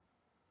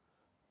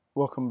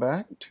Welcome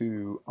back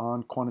to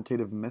On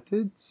Quantitative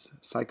Methods,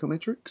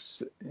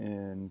 Psychometrics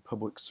in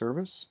Public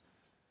Service.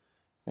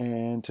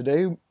 And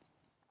today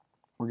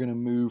we're going to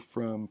move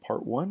from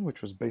part one,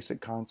 which was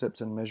basic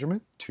concepts in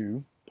measurement,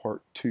 to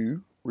part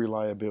two,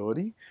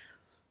 reliability,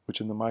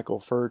 which in the Michael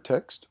Furr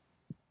text,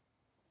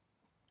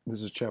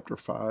 this is chapter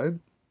 5.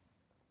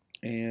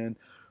 And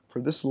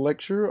for this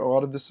lecture, a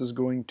lot of this is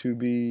going to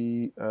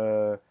be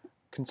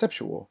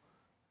conceptual.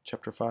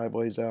 Chapter 5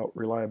 lays out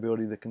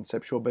reliability, the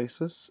conceptual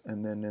basis,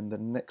 and then in the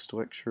next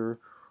lecture,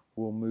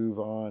 we'll move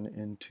on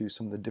into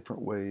some of the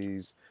different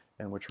ways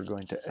in which we're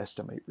going to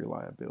estimate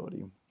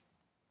reliability.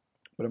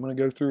 But I'm going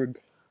to go through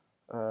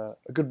a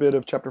good bit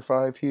of Chapter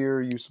 5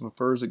 here, use some of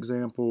Furr's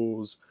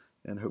examples,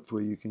 and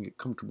hopefully you can get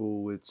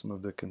comfortable with some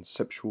of the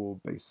conceptual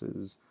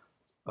bases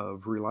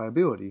of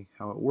reliability,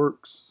 how it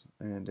works,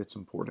 and its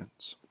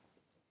importance.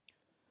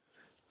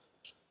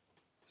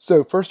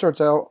 So first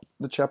starts out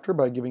the chapter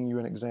by giving you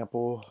an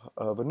example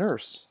of a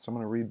nurse. So I'm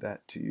going to read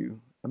that to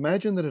you.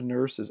 Imagine that a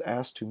nurse is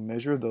asked to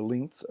measure the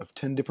lengths of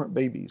 10 different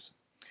babies.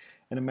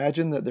 And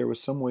imagine that there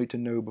was some way to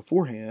know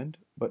beforehand,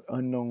 but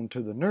unknown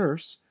to the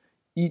nurse,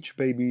 each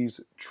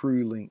baby's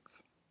true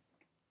length.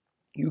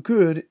 You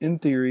could, in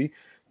theory,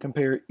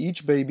 compare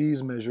each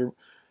baby's measured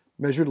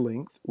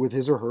length with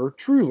his or her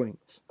true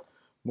length.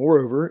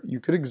 Moreover,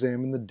 you could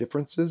examine the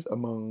differences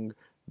among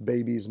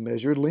babies'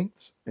 measured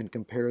lengths and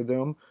compare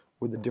them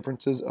with the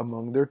differences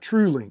among their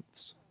true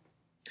lengths.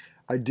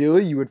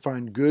 Ideally, you would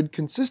find good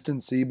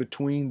consistency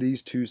between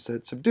these two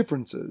sets of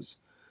differences.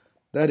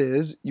 That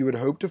is, you would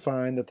hope to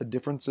find that the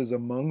differences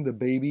among the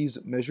babies'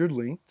 measured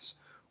lengths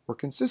were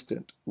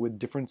consistent with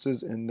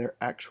differences in their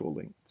actual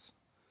lengths.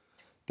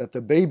 That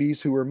the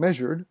babies who were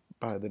measured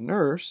by the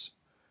nurse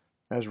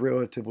as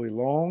relatively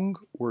long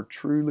were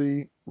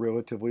truly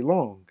relatively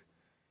long.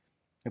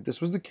 If this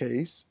was the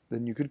case,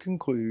 then you could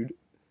conclude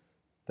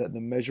that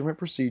the measurement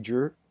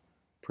procedure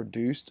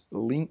produced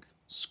length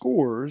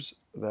scores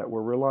that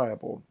were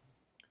reliable.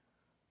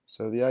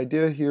 So the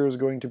idea here is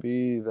going to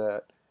be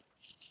that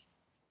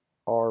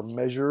our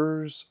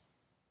measures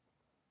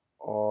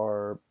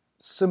are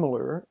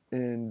similar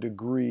in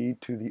degree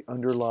to the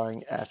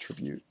underlying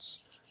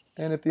attributes.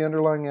 And if the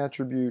underlying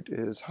attribute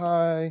is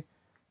high,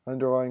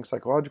 underlying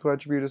psychological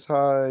attribute is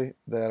high,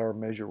 that our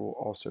measure will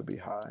also be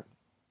high.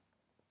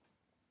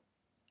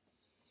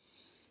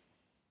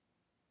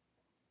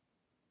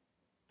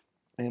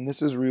 And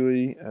this is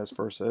really, as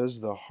Furr says,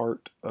 the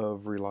heart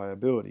of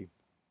reliability.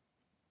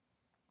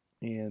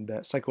 And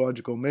that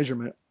psychological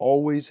measurement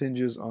always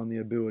hinges on the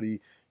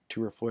ability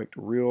to reflect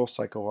real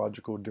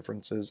psychological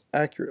differences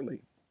accurately.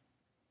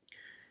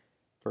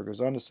 Furr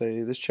goes on to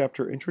say, this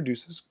chapter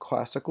introduces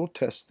classical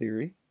test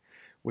theory,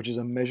 which is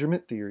a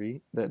measurement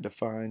theory that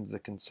defines the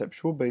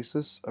conceptual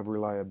basis of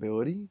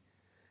reliability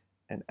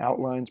and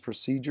outlines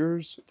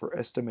procedures for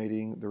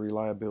estimating the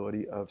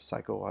reliability of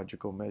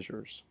psychological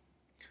measures.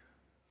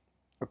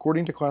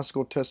 According to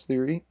classical test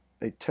theory,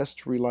 a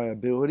test's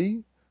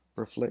reliability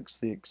reflects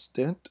the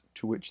extent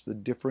to which the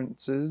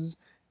differences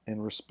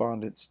in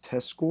respondents'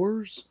 test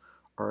scores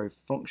are a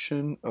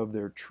function of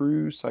their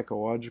true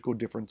psychological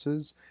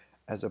differences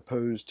as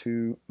opposed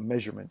to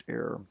measurement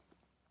error.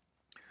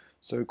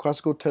 So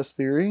classical test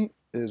theory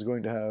is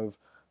going to have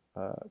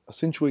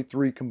essentially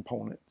three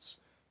components.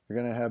 You're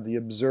going to have the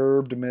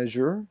observed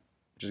measure,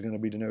 which is going to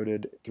be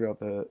denoted throughout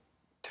the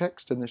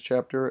text in this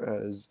chapter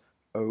as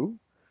O.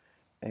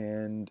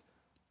 And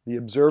the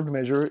observed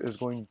measure is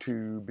going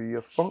to be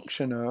a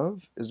function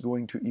of, is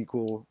going to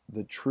equal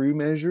the true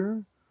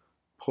measure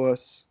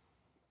plus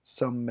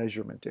some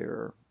measurement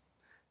error.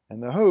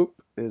 And the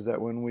hope is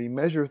that when we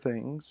measure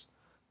things,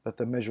 that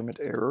the measurement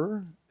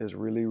error is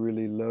really,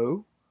 really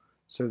low,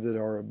 so that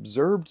our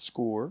observed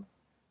score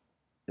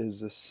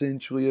is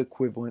essentially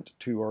equivalent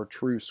to our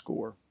true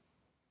score.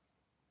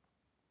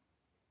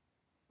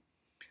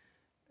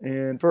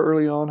 And Furr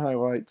early on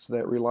highlights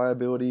that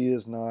reliability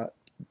is not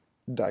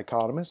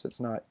dichotomous. It's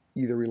not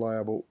either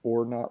reliable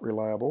or not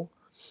reliable.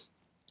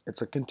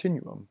 It's a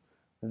continuum.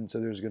 And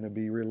so there's going to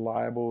be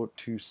reliable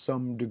to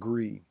some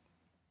degree.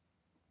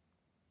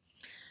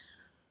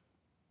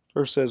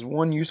 Furr says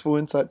one useful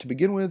insight to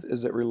begin with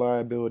is that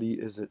reliability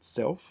is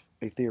itself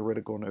a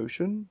theoretical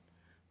notion,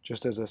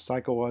 just as a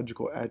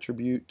psychological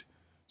attribute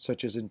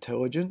such as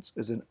intelligence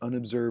is an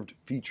unobserved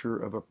feature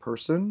of a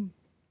person.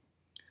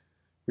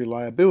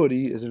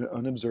 Reliability is an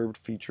unobserved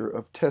feature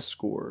of test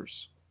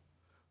scores.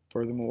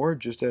 Furthermore,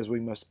 just as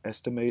we must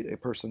estimate a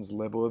person's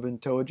level of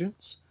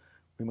intelligence,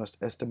 we must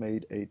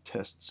estimate a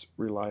test's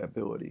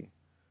reliability.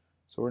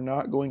 So we're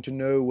not going to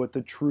know what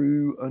the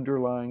true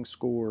underlying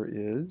score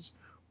is.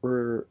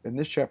 We're, in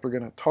this chapter,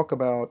 going to talk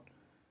about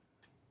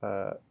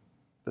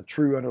the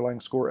true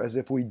underlying score as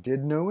if we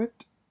did know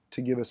it,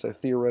 to give us a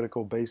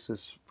theoretical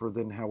basis for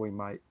then how we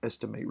might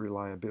estimate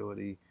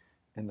reliability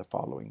in the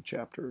following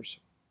chapters.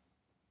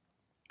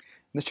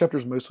 And this chapter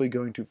is mostly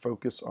going to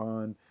focus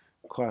on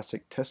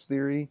classic test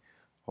theory,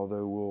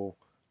 although we'll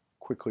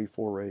quickly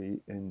foray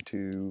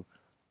into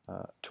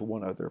to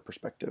one other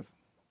perspective.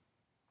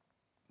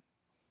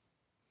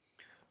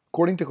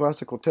 According to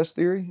classical test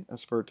theory,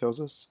 as Furr tells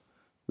us,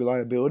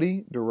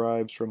 reliability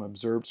derives from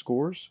observed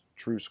scores,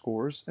 true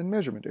scores, and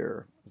measurement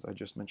error, as I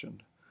just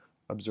mentioned.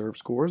 Observed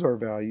scores are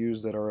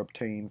values that are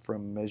obtained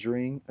from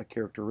measuring a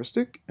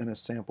characteristic in a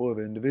sample of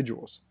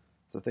individuals.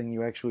 It's the thing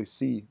you actually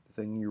see, the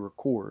thing you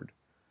record.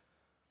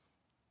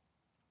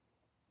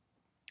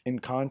 In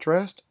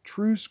contrast,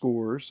 true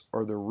scores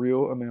are the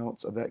real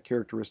amounts of that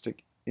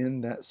characteristic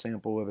in that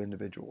sample of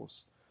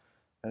individuals.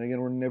 And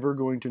again, we're never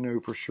going to know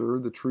for sure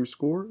the true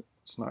score.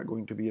 It's not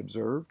going to be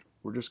observed.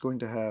 We're just going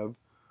to have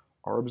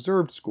our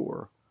observed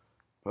score.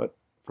 But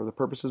for the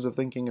purposes of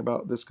thinking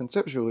about this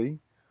conceptually,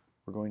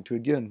 we're going to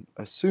again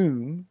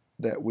assume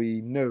that we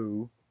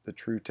know the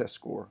true test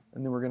score,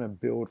 and then we're going to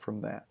build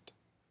from that,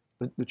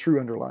 the true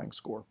underlying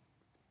score.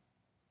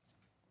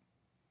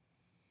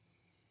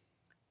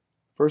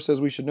 First,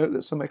 as we should note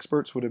that some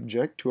experts would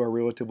object to our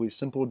relatively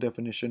simple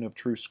definition of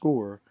true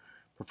score,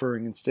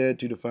 preferring instead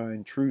to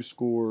define true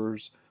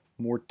scores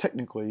more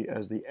technically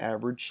as the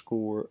average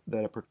score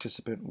that a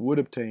participant would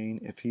obtain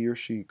if he or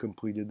she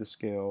completed the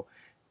scale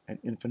an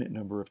infinite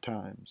number of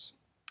times.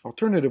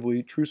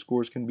 Alternatively, true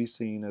scores can be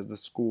seen as the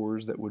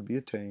scores that would be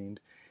attained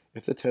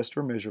if the test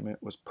or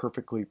measurement was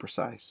perfectly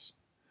precise.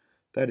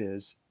 That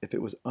is, if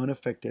it was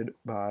unaffected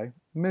by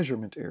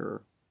measurement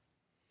error.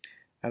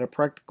 At a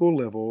practical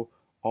level,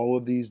 all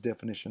of these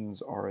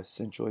definitions are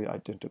essentially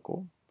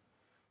identical,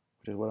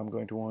 which is what I'm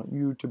going to want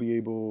you to be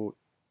able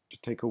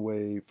to take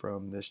away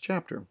from this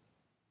chapter.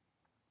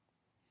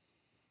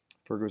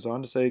 Furr goes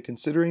on to say,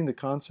 considering the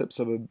concepts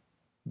of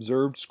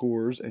observed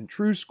scores and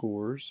true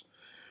scores,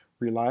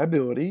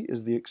 reliability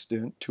is the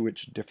extent to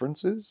which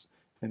differences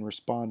in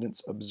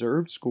respondents'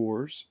 observed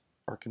scores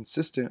are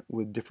consistent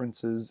with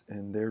differences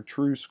in their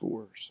true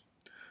scores.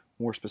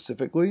 More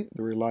specifically,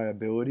 the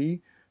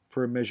reliability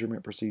for a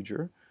measurement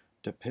procedure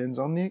depends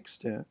on the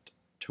extent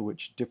to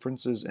which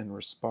differences in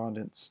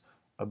respondents'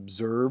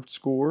 observed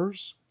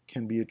scores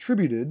can be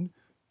attributed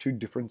to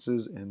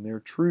differences in their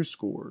true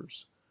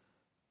scores,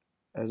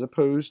 as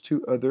opposed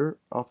to other,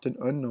 often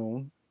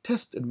unknown,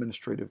 test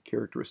administrative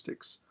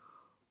characteristics,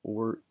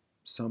 or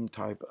some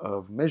type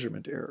of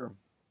measurement error.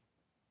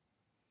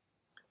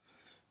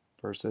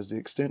 First, says the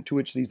extent to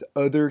which these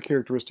other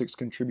characteristics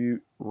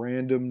contribute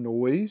random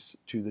noise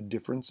to the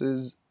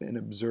differences in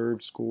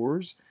observed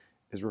scores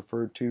is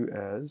referred to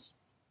as,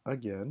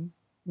 again,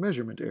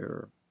 measurement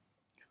error,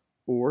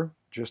 or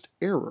just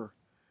error,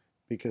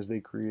 because they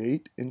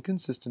create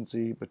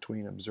inconsistency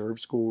between observed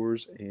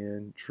scores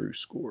and true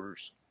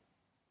scores.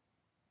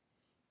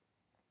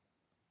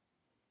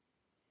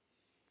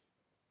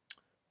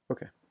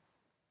 Okay.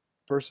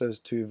 First says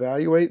to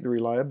evaluate the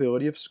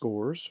reliability of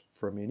scores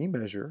from any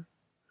measure,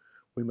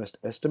 we must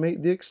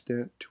estimate the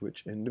extent to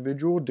which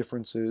individual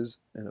differences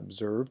in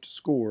observed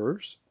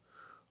scores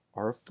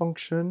are a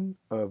function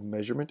of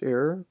measurement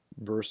error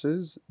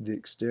versus the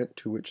extent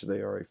to which they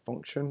are a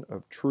function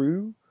of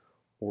true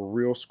or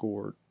real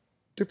score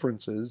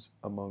differences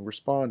among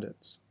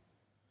respondents.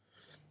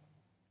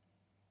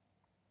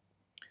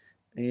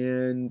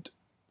 And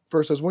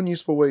first, as one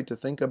useful way to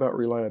think about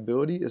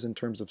reliability is in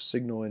terms of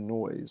signal and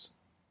noise.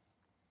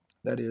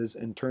 That is,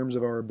 in terms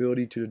of our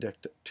ability to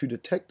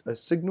detect a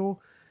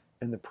signal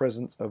in the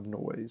presence of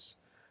noise.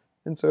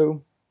 And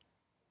so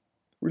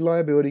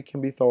reliability can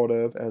be thought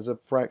of as a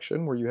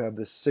fraction where you have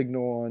the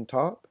signal on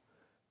top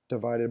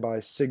divided by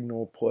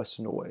signal plus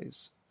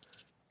noise.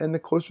 And the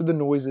closer the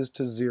noise is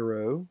to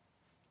zero,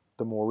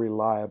 the more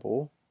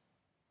reliable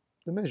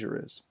the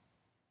measure is.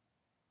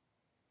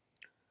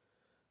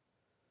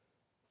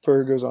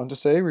 Furr goes on to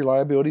say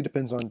reliability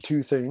depends on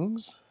two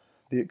things: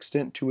 the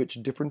extent to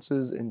which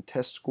differences in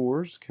test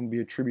scores can be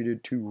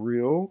attributed to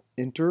real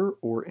inter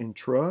or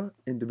intra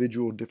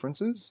individual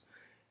differences,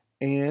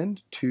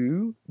 and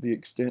two, the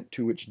extent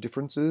to which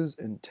differences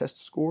in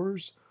test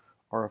scores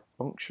are a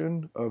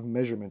function of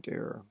measurement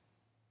error.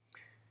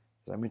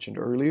 As I mentioned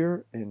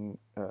earlier, in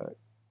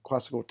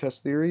classical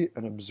test theory,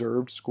 an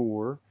observed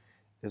score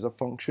is a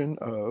function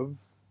of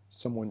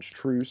someone's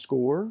true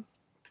score,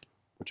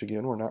 which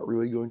again, we're not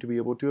really going to be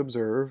able to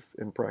observe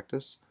in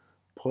practice,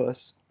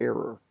 plus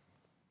error.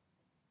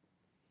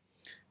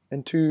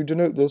 And to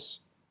denote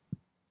this,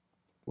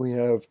 we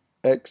have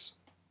x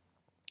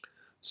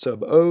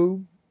sub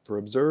O for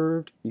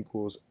observed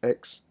equals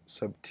x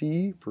sub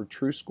t for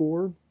true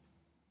score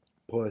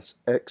plus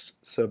x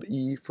sub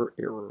e for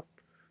error.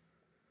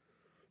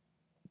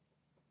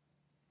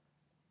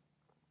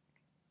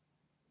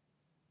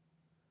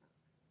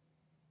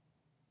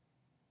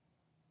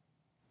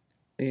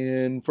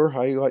 And Furr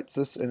highlights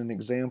this in an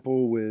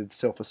example with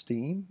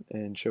self-esteem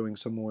and showing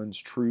someone's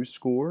true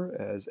score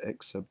as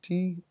x sub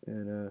t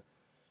in a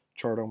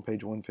chart on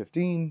page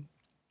 115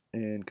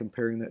 and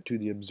comparing that to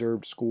the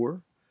observed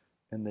score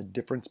and the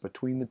difference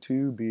between the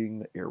two being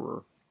the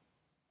error.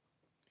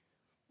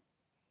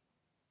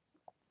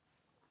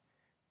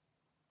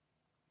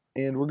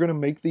 And we're going to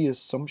make the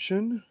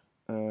assumption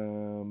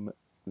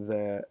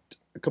that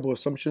a couple of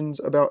assumptions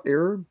about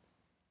error.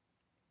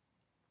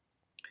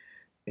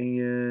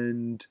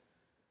 And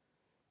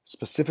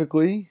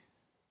specifically,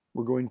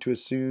 we're going to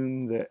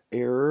assume that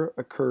error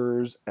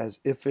occurs as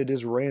if it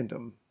is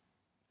random.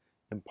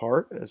 In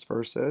part, as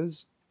Firth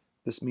says,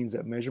 this means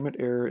that measurement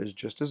error is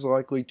just as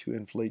likely to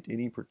inflate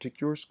any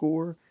particular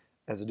score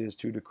as it is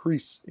to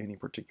decrease any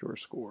particular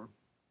score.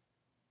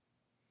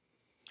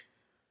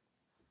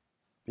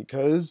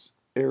 Because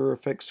error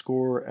affects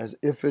score as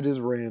if it is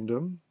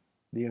random,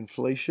 the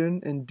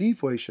inflation and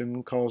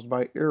deflation caused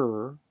by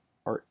error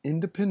are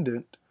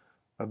independent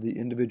of the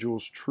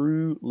individual's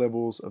true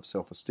levels of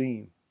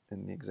self-esteem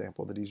in the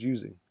example that he's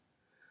using.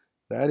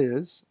 That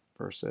is,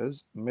 Firth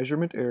says,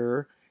 measurement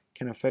error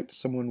can affect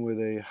someone with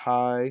a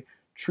high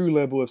true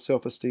level of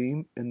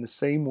self-esteem in the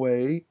same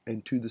way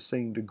and to the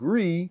same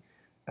degree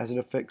as it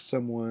affects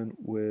someone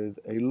with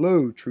a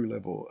low true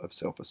level of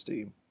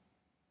self-esteem.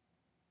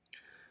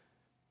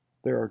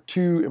 There are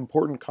two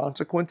important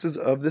consequences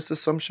of this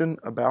assumption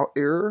about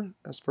error,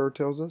 as Firth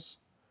tells us.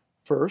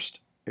 First,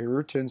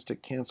 error tends to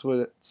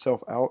cancel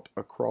itself out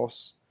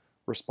across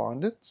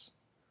respondents.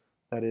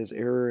 That is,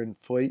 error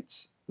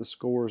inflates the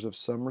scores of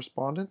some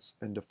respondents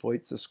and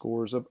deflates the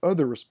scores of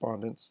other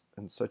respondents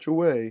in such a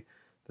way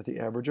that the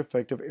average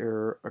effect of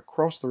error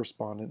across the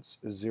respondents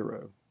is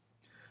zero.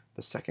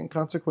 The second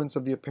consequence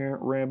of the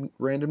apparent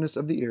randomness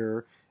of the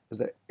error is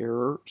that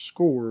error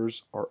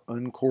scores are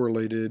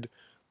uncorrelated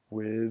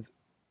with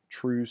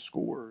true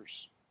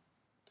scores.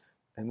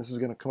 And this is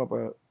going to come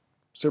up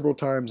several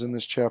times in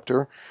this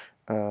chapter.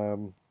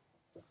 Firth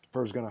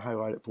is going to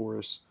highlight it for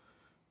us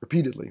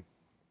repeatedly.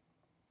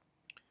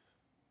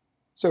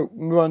 So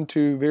move on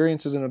to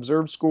variances in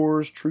observed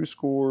scores, true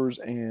scores,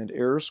 and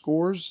error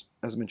scores.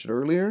 As mentioned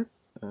earlier,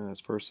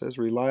 as Firth says,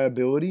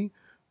 reliability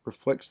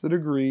reflects the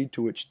degree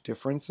to which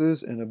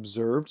differences in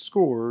observed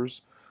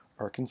scores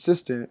are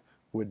consistent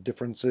with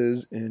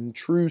differences in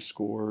true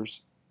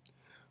scores.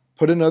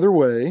 Put another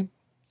way,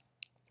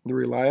 the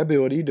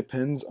reliability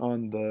depends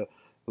on the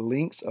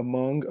links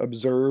among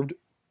observed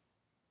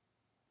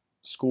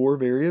score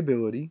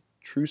variability,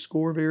 true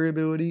score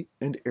variability,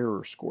 and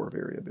error score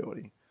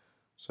variability.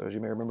 So as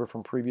you may remember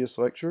from previous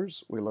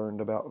lectures, we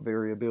learned about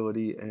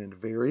variability and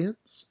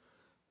variance,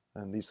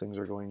 and these things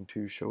are going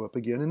to show up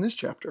again in this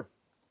chapter.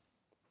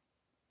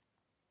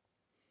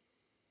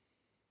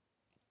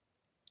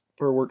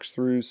 Firth works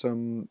through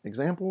some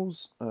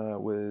examples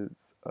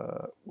with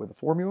a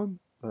formula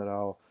that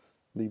I'll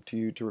leave to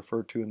you to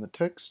refer to in the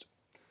text.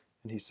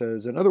 And he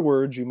says, in other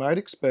words, you might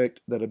expect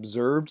that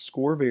observed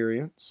score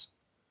variance,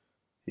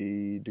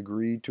 the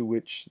degree to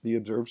which the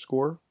observed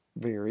score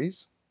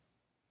varies,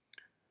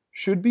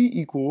 should be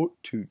equal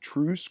to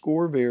true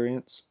score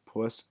variance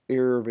plus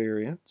error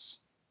variance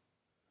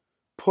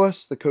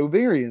plus the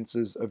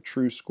covariances of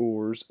true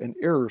scores and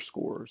error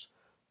scores,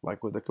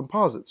 like with a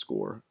composite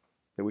score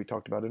that we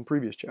talked about in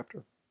previous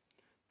chapter.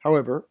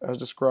 However, as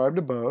described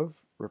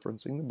above,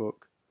 referencing the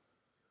book,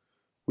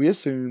 we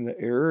assume that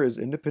error is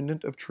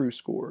independent of true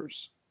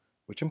scores,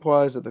 which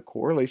implies that the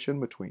correlation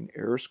between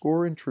error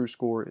score and true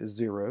score is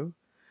zero,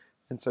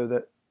 and so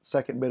that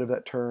second bit of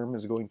that term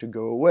is going to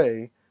go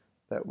away.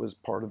 That was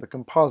part of the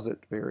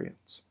composite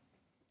variance.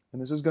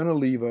 And this is going to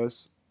leave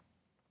us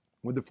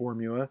with the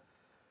formula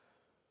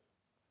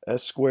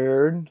S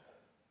squared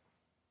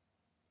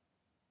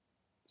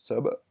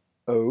sub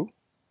O.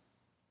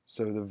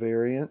 So the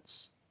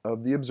variance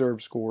of the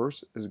observed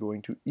scores is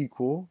going to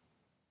equal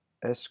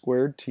S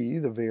squared T,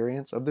 the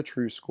variance of the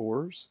true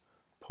scores,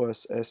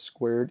 plus S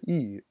squared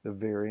E, the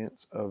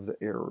variance of the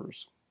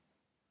errors.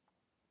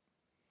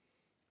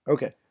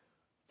 Okay,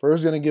 Firth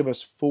is going to give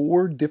us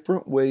 4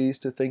 different ways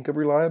to think of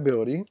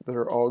reliability that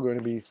are all going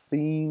to be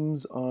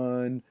themes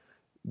on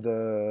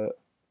the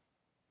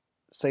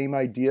same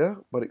idea,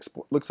 but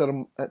looks at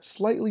them at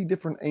slightly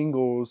different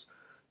angles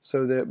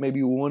so that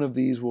maybe one of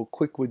these will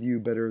click with you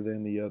better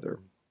than the other.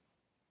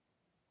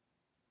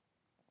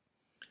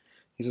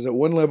 He says at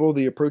one level,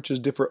 the approaches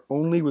differ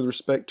only with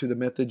respect to the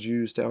methods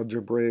used to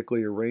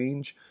algebraically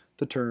arrange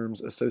the terms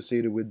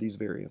associated with these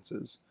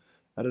variances.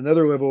 At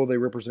another level, they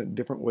represent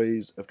different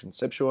ways of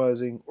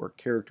conceptualizing or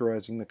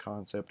characterizing the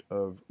concept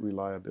of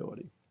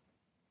reliability.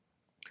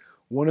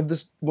 One of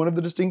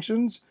the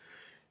distinctions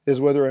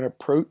is whether an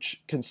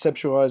approach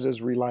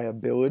conceptualizes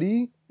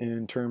reliability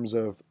in terms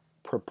of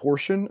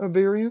proportion of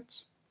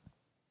variance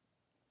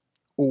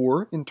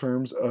or in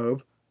terms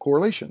of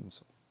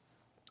correlations.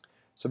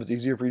 So if it's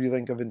easier for you to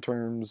think of in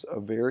terms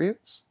of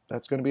variance,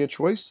 that's going to be a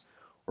choice.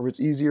 Or if it's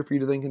easier for you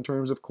to think in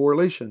terms of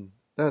correlation,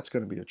 that's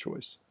going to be a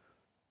choice.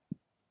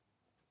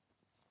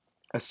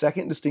 A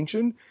second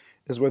distinction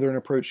is whether an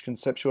approach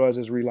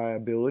conceptualizes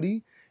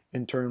reliability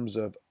in terms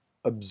of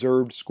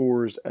observed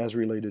scores as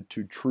related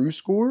to true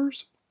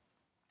scores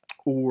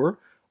or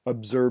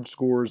observed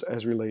scores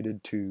as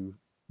related to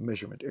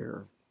measurement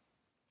error.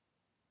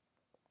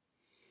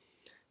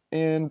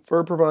 And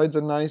Firth provides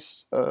a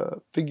nice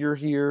figure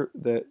here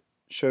that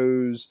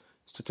shows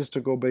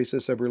statistical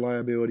basis of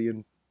reliability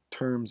in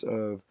terms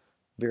of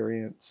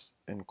variance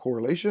and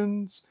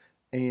correlations,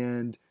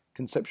 and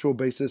conceptual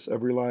basis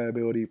of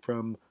reliability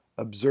from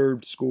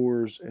observed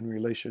scores in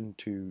relation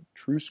to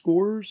true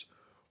scores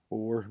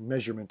or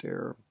measurement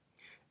error.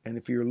 And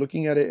if you're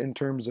looking at it in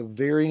terms of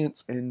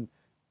variance and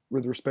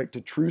with respect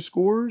to true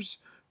scores,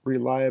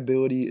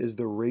 reliability is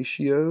the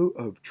ratio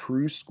of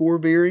true score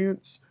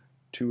variance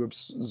to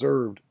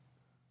observed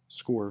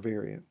score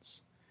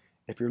variance.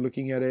 If you're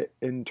looking at it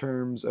in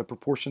terms of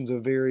proportions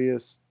of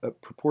variance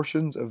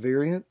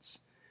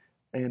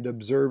and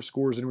observed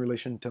scores in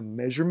relation to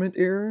measurement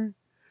error,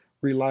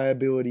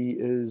 reliability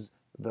is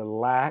the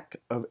lack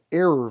of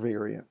error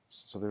variance.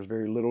 So there's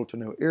very little to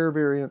no error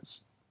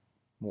variance,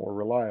 more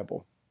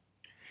reliable.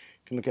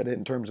 You can look at it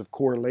in terms of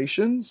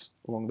correlations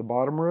along the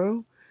bottom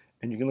row,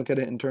 and you can look at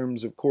it in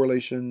terms of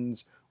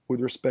correlations with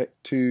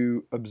respect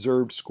to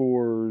observed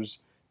scores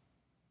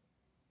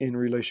in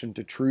relation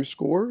to true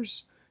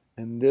scores.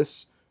 And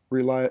this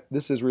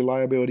is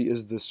reliability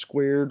is the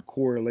squared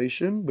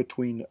correlation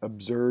between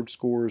observed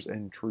scores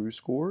and true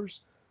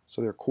scores.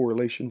 So they're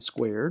correlation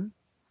squared.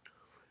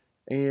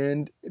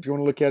 And if you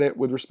want to look at it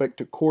with respect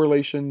to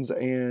correlations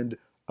and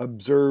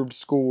observed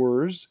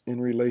scores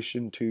in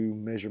relation to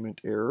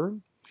measurement error,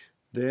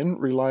 then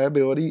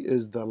reliability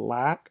is the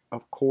lack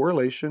of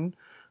correlation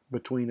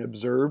between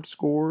observed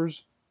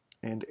scores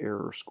and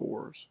error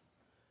scores.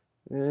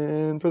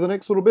 And for the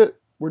next little bit,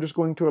 we're just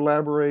going to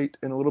elaborate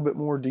in a little bit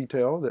more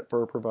detail that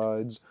FIR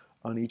provides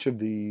on each of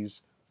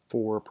these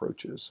four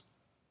approaches.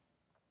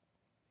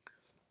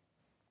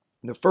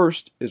 The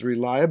first is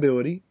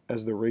reliability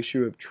as the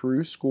ratio of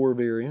true score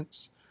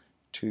variance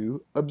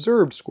to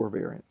observed score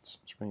variance.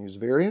 So we're going to use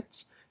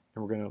variance,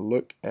 and we're going to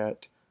look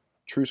at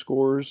true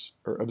scores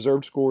or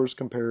observed scores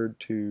compared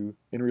to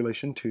in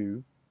relation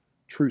to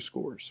true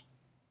scores.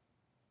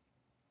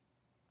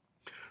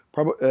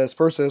 As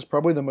FIR says,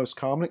 probably the most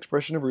common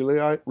expression of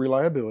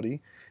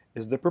reliability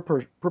is the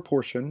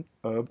proportion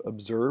of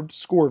observed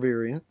score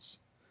variance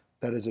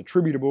that is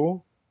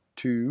attributable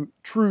to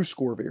true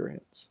score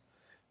variance.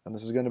 And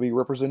this is going to be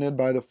represented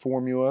by the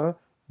formula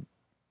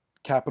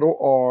capital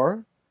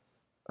R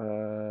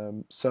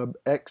sub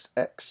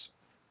XX.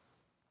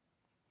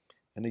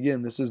 And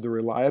again, this is the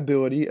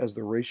reliability as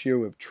the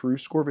ratio of true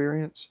score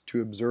variance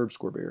to observed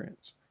score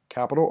variance.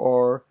 Capital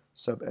R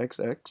sub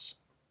XX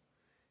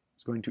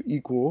is going to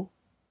equal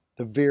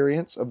the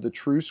variance of the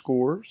true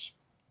scores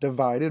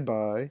divided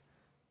by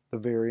the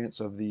variance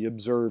of the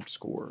observed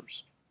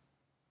scores.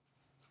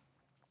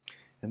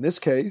 In this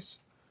case,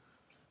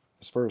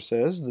 as FIR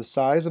says, the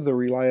size of the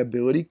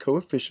reliability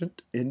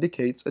coefficient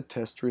indicates a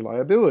test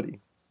reliability.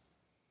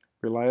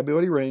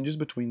 Reliability ranges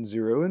between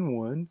 0 and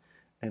 1,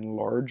 and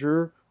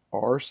larger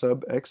R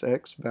sub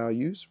XX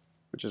values,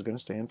 which is going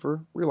to stand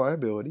for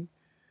reliability,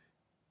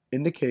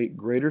 indicate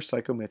greater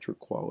psychometric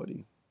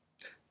quality.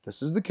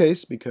 This is the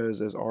case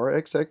because as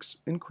RXX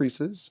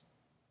increases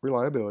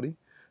reliability,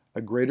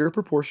 a greater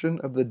proportion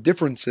of the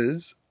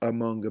differences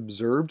among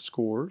observed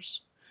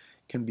scores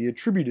can be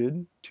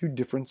attributed to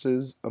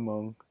differences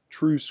among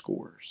true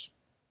scores.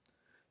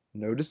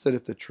 Notice that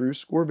if the true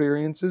score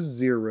variance is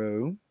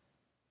 0,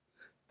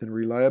 then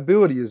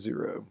reliability is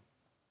 0.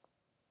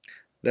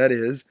 That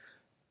is,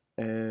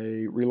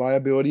 a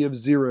reliability of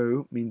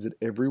 0 means that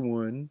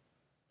everyone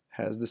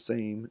has the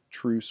same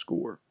true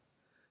score.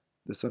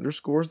 This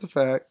underscores the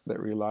fact that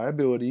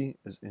reliability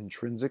is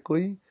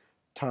intrinsically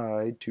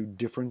tied to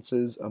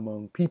differences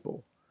among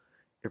people.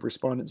 If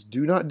respondents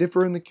do not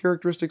differ in the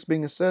characteristics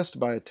being assessed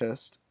by a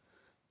test,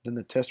 then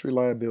the test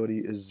reliability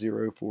is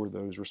 0 for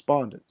those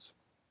respondents.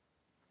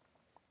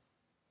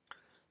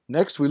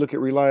 Next, we look at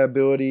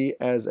reliability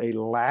as a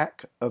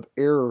lack of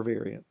error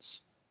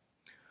variance.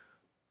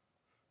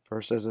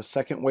 First, as a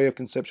second way of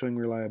conceptualizing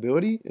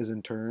reliability is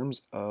in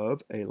terms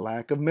of a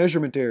lack of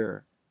measurement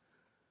error.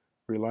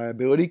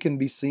 Reliability can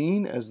be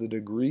seen as the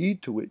degree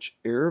to which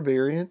error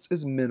variance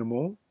is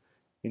minimal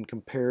in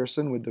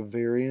comparison with the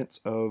variance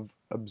of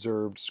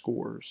observed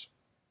scores.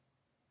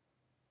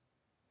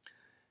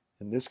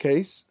 In this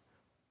case,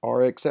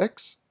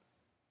 RXX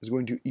is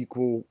going to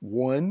equal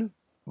 1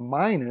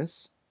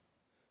 minus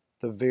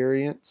the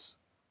variance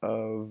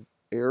of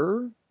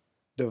error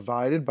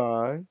divided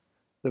by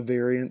the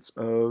variance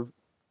of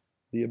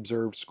the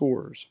observed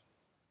scores.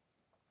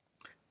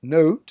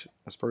 Note,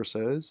 as FIR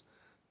says,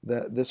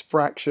 that this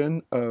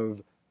fraction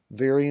of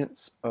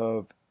variance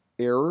of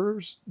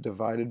errors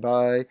divided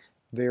by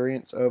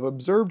variance of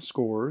observed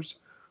scores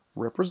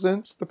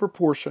represents the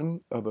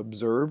proportion of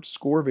observed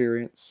score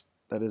variance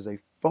that is a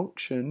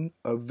function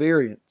of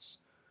variance.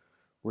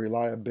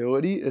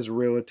 Reliability is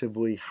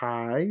relatively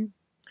high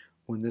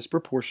when this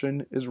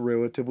proportion is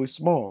relatively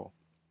small.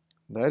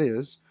 That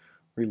is,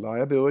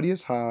 reliability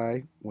is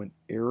high when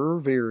error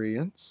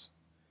variance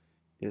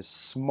is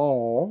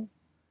small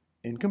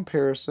in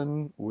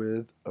comparison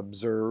with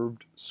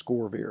observed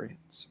score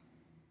variance.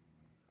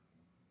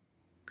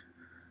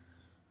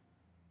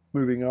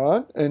 Moving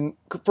on, and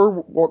FIR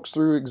walks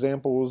through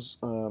examples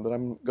that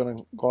I'm going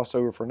to gloss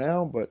over for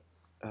now, but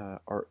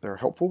they're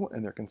helpful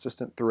and they're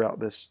consistent throughout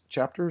this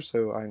chapter,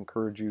 so I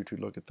encourage you to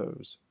look at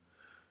those.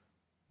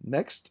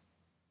 Next,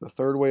 the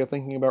third way of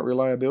thinking about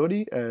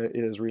reliability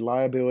is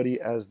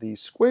reliability as the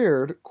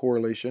squared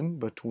correlation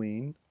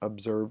between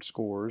observed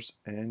scores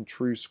and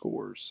true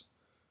scores.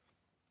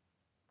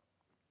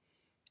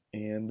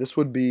 And this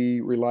would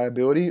be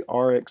reliability,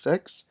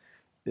 Rxx,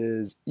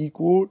 is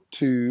equal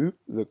to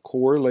the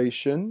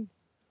correlation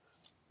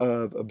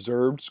of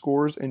observed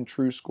scores and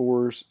true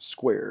scores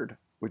squared,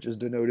 which is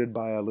denoted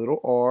by a little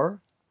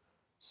r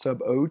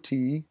sub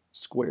OT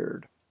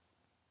squared.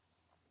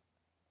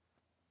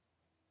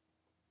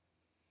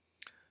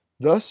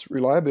 Thus,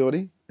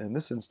 reliability, in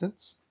this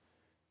instance,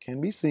 can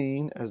be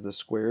seen as the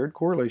squared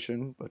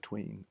correlation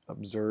between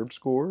observed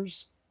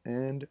scores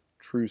and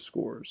true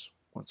scores.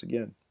 Once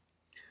again,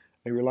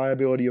 a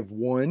reliability of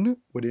 1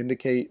 would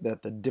indicate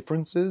that the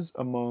differences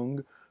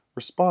among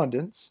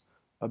respondents'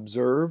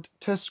 observed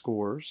test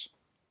scores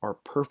are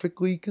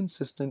perfectly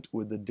consistent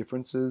with the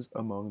differences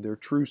among their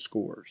true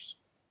scores.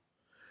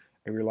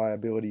 A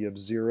reliability of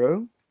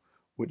 0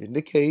 would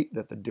indicate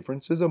that the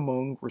differences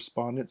among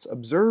respondents'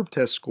 observed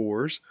test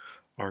scores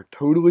are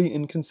totally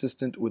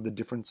inconsistent with the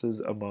differences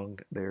among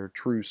their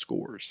true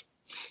scores.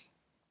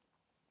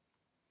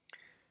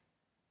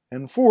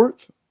 And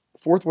fourth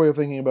way of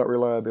thinking about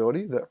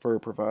reliability that FIR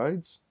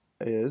provides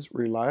is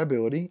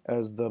reliability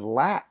as the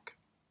lack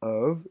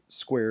of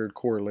squared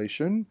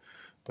correlation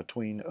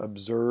between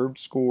observed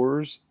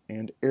scores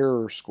and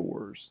error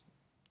scores.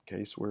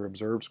 Case where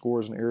observed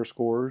scores and error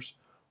scores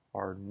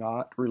are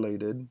not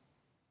related,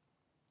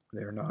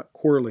 they're not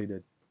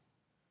correlated.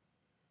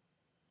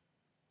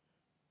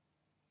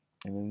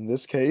 And in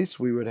this case,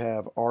 we would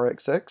have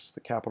Rxx, the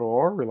capital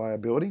R,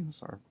 reliability,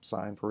 that's our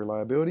sign for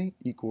reliability,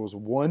 equals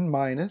 1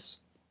 minus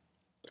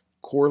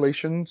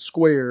correlation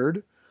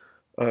squared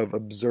of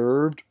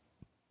observed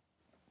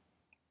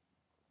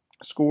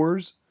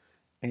scores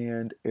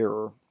and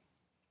error.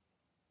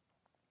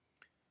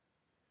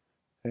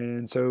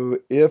 And so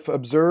if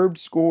observed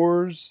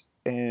scores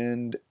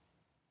and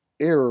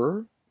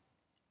error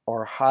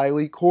are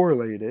highly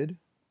correlated,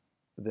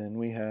 then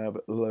we have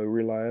low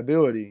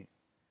reliability.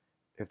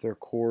 If they're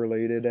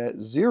correlated at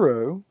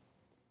 0,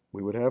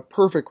 we would have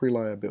perfect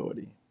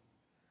reliability.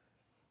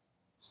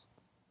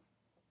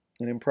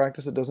 And in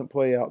practice, it doesn't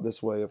play out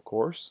this way, of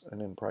course.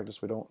 And in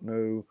practice, we don't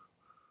know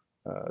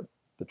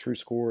the true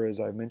score, as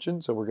I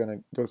mentioned. So we're going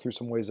to go through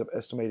some ways of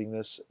estimating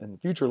this in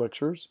future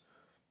lectures.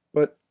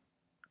 But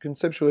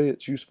conceptually,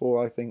 it's useful,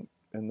 I think,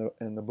 and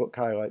the book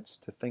highlights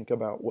to think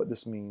about what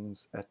this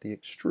means at the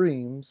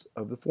extremes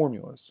of the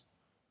formulas.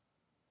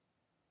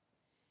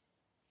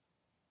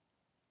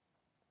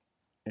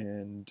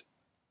 And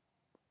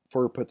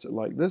FIR puts it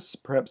like this: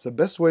 perhaps the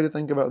best way to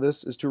think about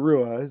this is to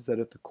realize that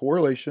if the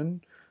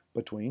correlation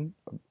between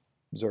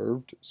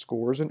observed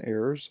scores and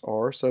errors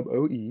R sub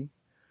OE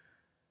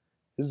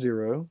is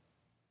 0,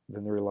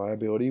 then the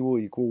reliability will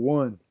equal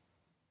 1.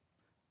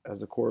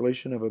 As the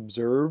correlation of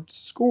observed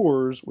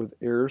scores with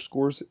error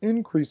scores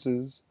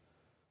increases,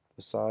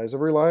 the size of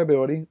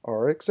reliability,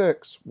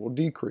 Rxx, will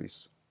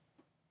decrease.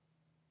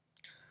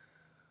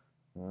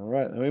 All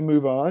right, let me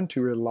move on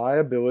to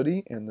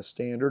reliability and the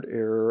standard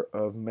error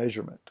of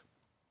measurement.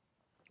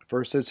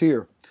 First says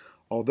here,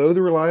 although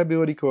the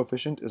reliability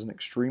coefficient is an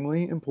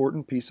extremely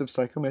important piece of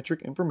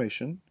psychometric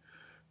information,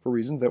 for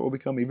reasons that will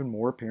become even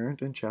more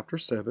apparent in Chapter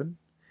 7,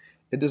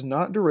 it does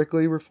not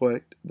directly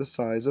reflect the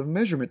size of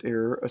measurement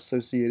error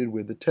associated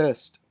with the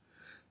test.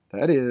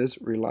 That is,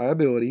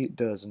 reliability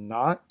does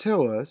not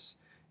tell us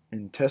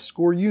in test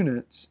score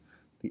units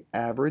the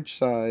average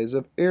size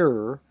of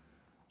error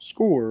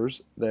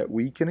scores that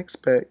we can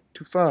expect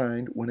to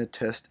find when a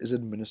test is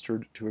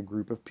administered to a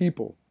group of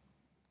people.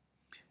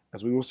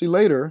 As we will see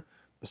later,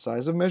 the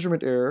size of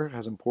measurement error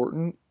has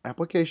important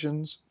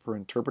applications for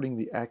interpreting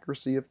the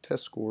accuracy of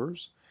test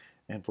scores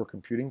and for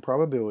computing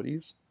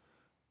probabilities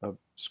of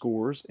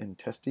scores in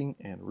testing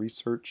and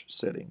research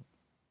setting.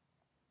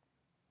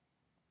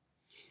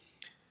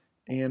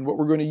 And what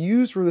we're going to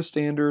use for the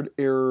standard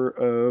error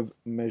of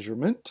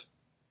measurement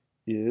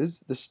is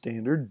the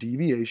standard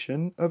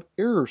deviation of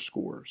error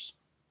scores.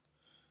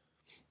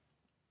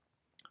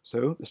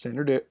 So the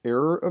standard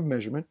error of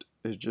measurement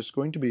is just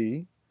going to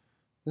be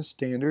the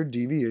standard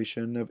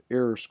deviation of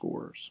error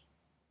scores.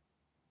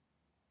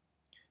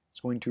 It's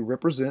going to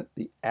represent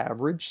the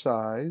average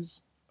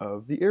size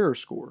of the error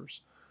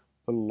scores.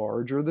 The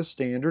larger the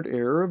standard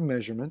error of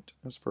measurement,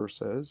 as FIR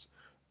says,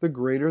 the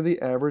greater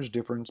the average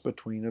difference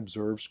between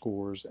observed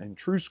scores and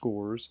true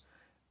scores,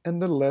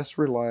 and the less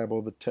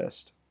reliable the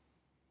test.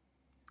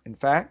 In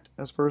fact,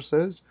 as FIR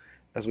says,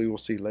 as we will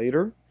see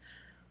later,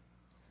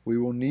 we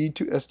will need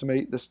to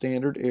estimate the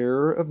standard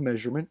error of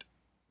measurement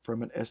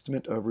from an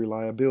estimate of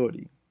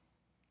reliability.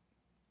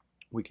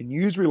 We can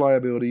use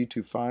reliability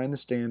to find the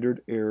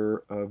standard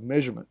error of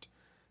measurement,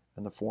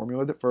 and the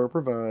formula that FIR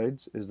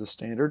provides is the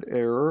standard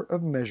error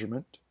of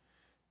measurement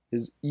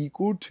is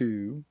equal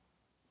to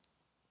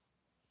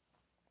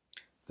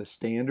the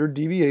standard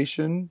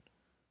deviation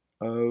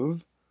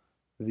of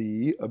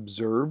the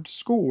observed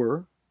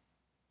score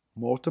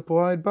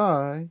multiplied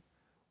by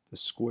the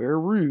square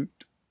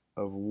root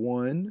of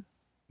 1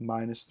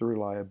 minus the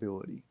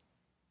reliability.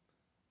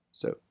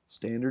 So,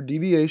 standard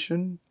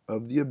deviation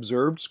of the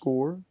observed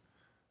score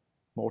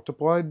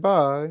multiplied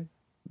by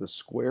the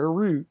square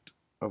root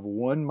of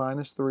 1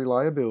 minus the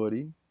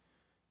reliability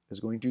is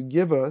going to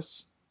give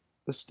us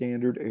the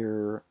standard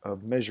error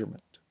of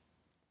measurement.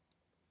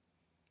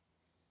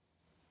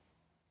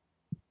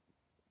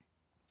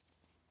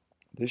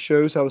 This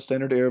shows how the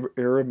standard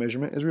error of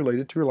measurement is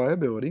related to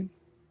reliability.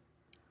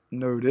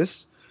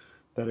 Notice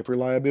that if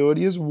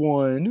reliability is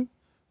 1,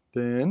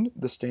 then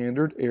the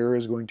standard error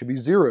is going to be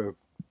 0,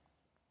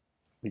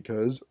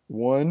 because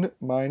 1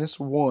 minus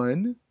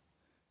 1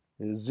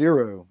 is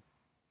 0.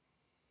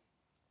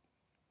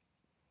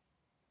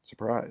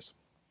 Surprise.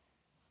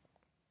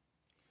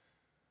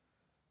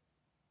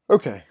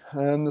 Okay,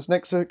 and this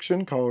next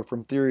section, called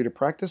From Theory to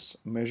Practice,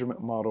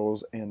 Measurement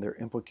Models and Their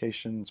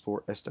Implications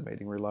for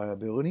Estimating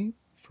Reliability,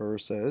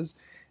 first says,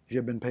 if you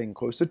have been paying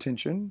close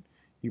attention,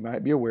 you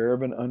might be aware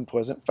of an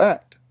unpleasant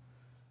fact.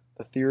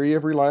 The theory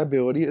of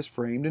reliability is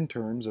framed in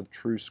terms of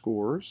true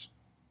scores,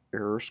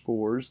 error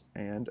scores,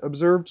 and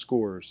observed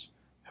scores.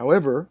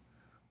 However,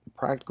 the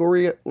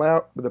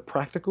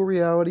practical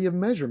reality of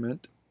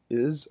measurement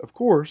is, of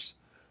course,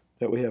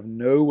 that we have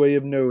no way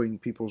of knowing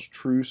people's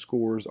true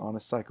scores on a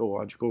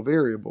psychological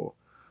variable,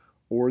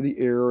 or the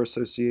error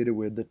associated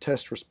with the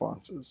test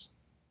responses.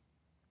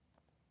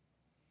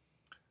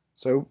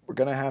 So we're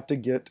going to have to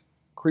get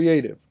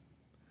creative.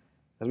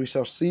 As we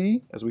shall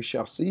see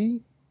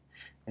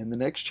in the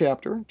next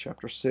chapter,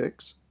 chapter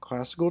 6,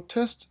 classical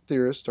test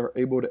theorists are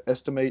able to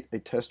estimate a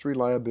test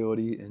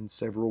reliability in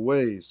several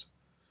ways.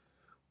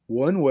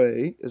 One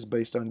way is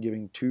based on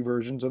giving two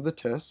versions of the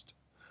test.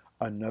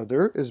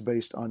 Another is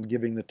based on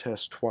giving the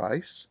test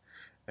twice,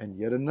 and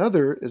yet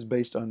another is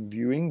based on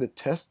viewing the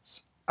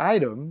test's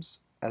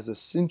items as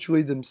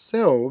essentially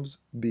themselves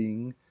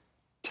being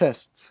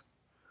tests.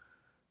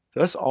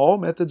 Thus, all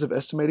methods of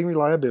estimating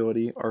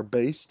reliability are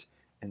based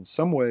in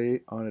some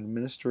way on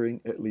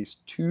administering at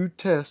least two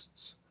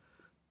tests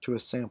to a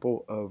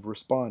sample of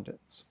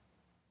respondents.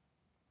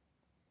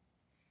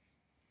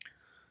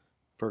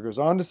 Further goes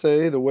on to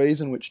say the ways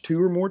in which two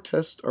or more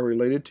tests are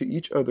related to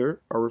each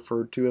other are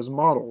referred to as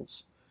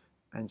models,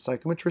 and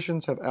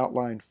psychometricians have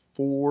outlined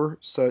 4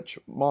 such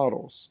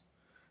models.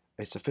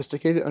 A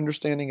sophisticated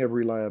understanding of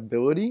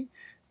reliability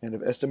and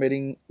of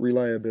estimating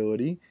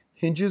reliability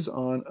hinges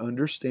on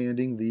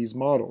understanding these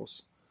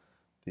models.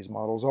 These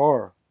models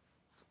are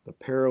the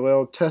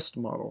parallel test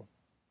model,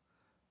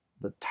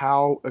 the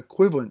tau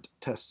equivalent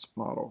test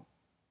model,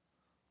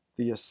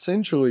 the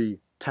essentially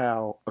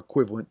tau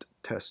equivalent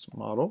test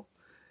model,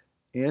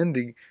 and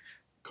the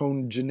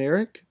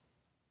congeneric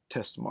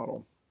test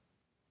model.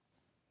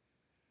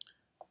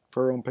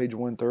 Furr on page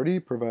 130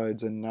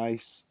 provides a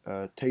nice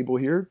table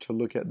here to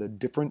look at the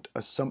different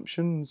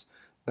assumptions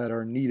that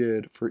are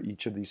needed for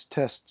each of these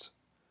tests.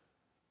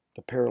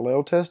 The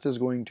parallel test is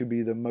going to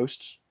be the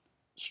most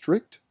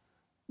strict,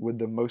 with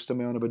the most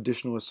amount of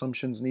additional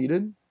assumptions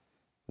needed.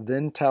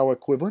 Then tau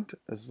equivalent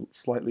is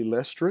slightly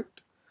less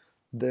strict.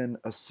 Then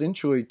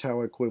essentially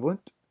tau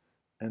equivalent,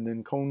 and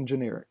then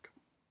congeneric.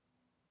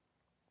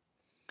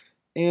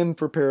 And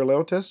for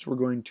parallel tests, we're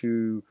going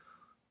to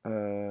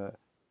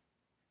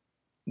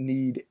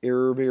need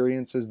error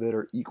variances that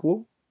are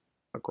equal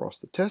across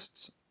the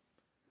tests,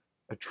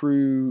 a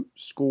true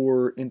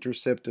score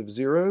intercept of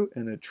 0,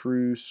 and a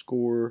true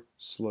score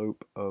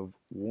slope of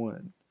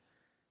 1.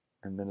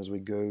 And then as we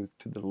go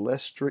to the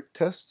less strict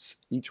tests,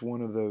 each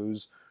one of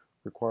those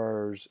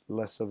requires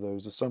less of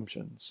those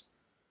assumptions.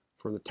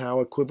 For the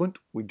tau equivalent,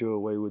 we do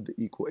away with the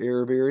equal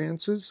error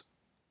variances.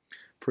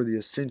 For the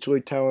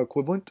essentially tau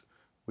equivalent,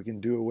 we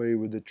can do away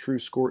with the true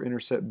score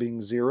intercept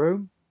being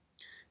 0.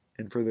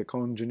 And for the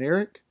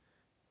congeneric,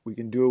 we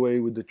can do away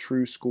with the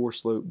true score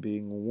slope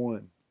being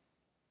 1.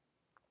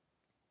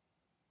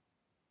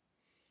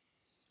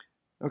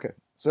 Okay,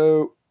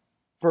 so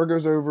Furr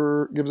gives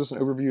us an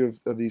overview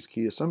of these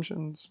key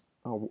assumptions.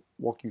 I'll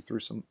walk you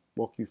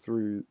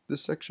through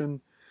this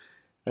section.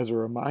 As a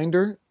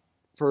reminder,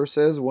 Furr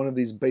says one of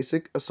these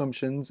basic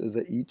assumptions is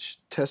that each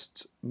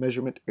test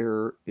measurement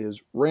error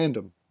is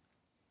random.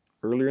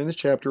 Earlier in this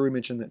chapter, we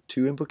mentioned that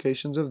 2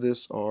 implications of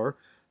this are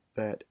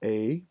that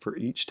A, for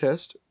each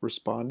test,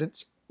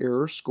 respondents'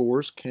 error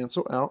scores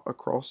cancel out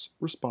across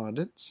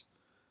respondents,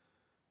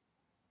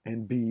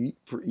 and B,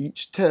 for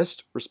each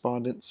test,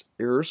 respondents'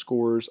 error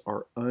scores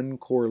are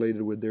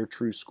uncorrelated with their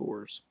true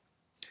scores.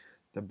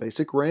 The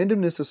basic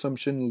randomness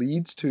assumption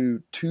leads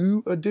to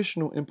 2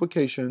 additional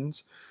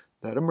implications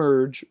that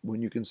emerge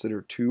when you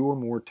consider 2 or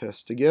more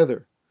tests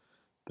together.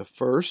 The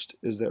first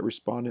is that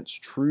respondents'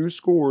 true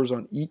scores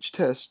on each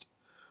test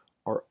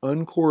are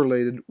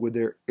uncorrelated with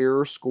their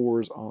error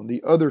scores on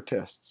the other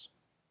tests.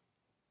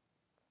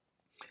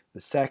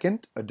 The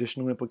second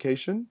additional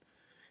implication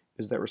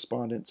is that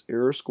respondents'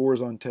 error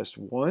scores on test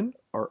 1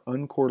 are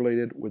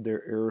uncorrelated with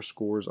their error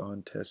scores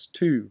on test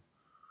 2.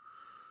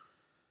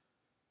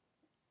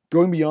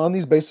 Going beyond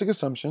these basic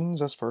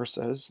assumptions, as Furr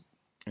says,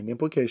 and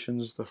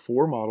implications, the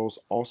 4 models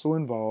also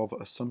involve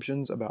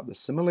assumptions about the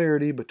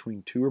similarity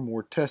between 2 or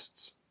more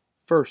tests.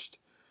 First,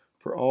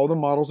 for all the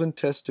models and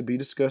tests to be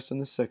discussed in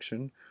this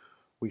section,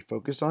 we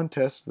focus on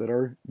tests that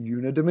are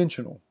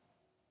unidimensional.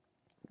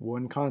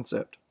 One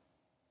concept.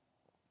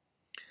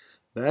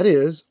 That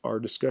is, our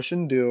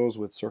discussion deals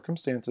with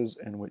circumstances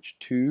in which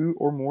two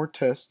or more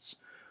tests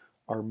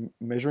are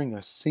measuring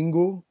a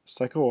single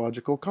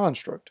psychological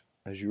construct,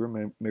 as you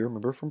may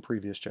remember from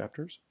previous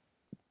chapters.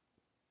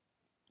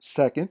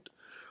 Second,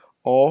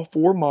 all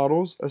four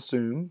models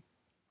assume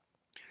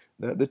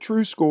that the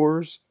true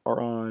scores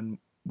on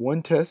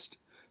one test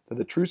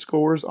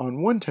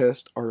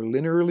are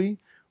linearly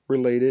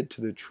related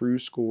to the true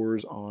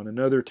scores on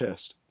another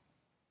test.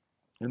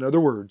 In other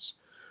words,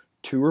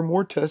 two or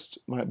more tests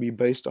might be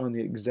based on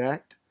the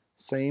exact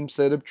same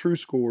set of true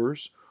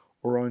scores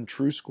or on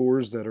true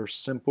scores that are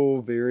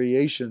simple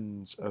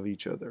variations of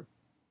each other.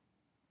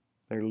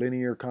 They're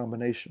linear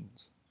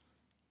combinations.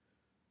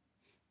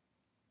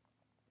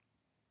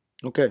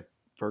 Okay,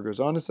 Fer goes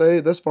on to say,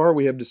 thus far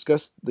we have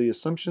discussed the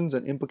assumptions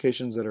and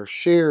implications that are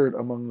shared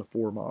among the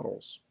four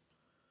models.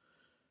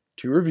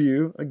 To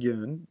review,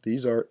 again,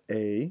 these are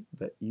A,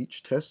 that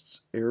each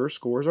test's error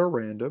scores are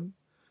random,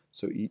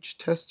 so each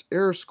test's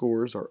error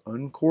scores are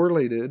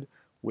uncorrelated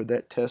with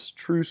that test's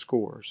true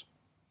scores,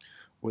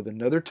 with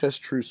another test's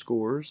true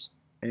scores,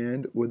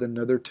 and with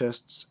another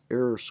test's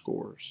error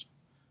scores.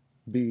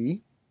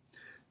 B,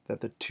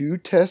 that the two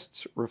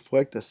tests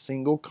reflect a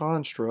single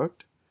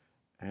construct,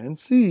 and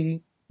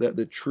C, that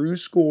the true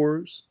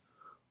scores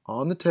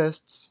on the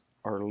tests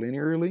are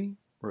linearly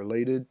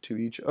related to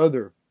each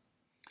other.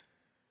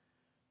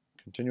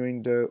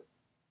 Continuing to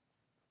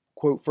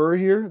quote Fer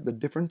here, the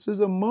differences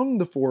among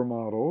the four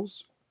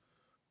models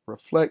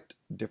reflect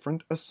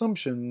different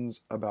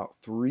assumptions about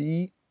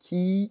three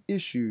key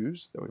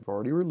issues that we've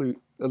already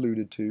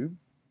alluded to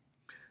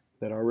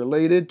that are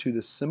related to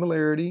the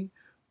similarity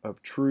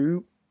of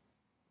true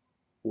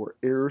or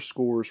error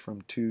scores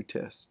from two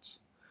tests.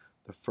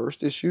 The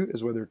first issue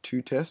is whether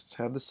two tests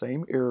have the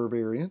same error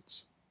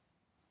variance.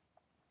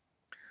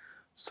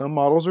 Some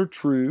models are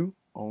true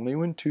only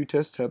when two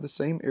tests have the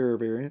same error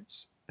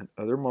variance, and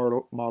other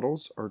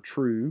models are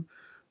true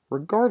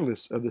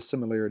regardless of the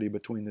similarity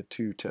between the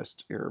two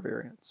tests' error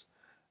variance.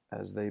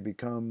 As they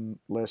become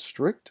less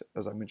strict,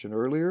 as I mentioned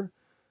earlier,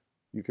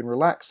 you can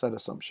relax that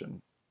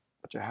assumption,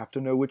 but you have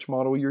to know which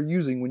model you're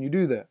using when you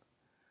do that.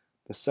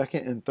 The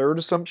second and third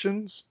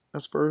assumptions,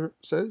 as Fer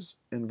says,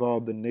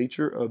 involve the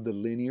nature of the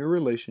linear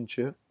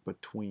relationship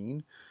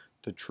between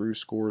the true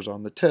scores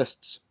on the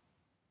tests.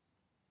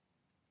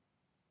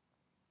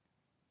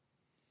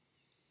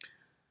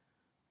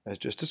 As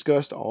just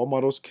discussed, all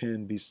models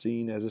can be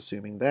seen as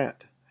assuming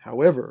that.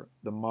 However,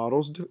 the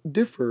models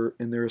differ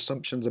in their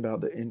assumptions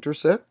about the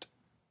intercept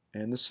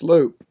and the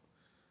slope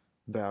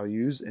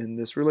values in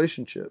this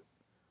relationship.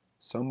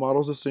 Some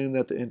models assume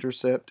that the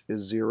intercept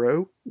is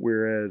 0,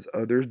 whereas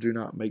others do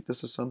not make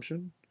this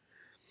assumption.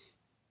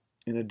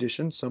 In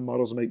addition, some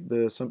models make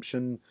the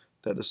assumption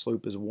that the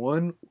slope is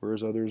 1,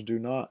 whereas others do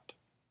not.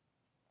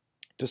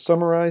 To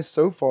summarize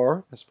so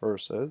far, as Fer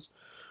says,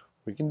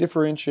 we can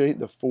differentiate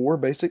the four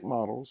basic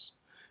models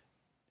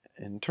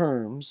in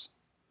terms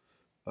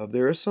of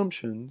their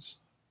assumptions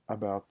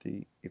about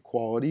the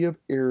equality of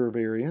error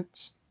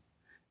variance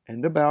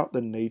and about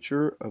the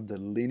nature of the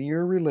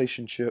linear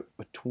relationship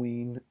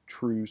between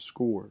true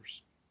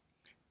scores.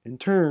 In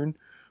turn,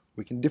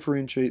 we can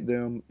differentiate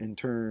them in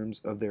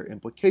terms of their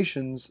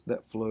implications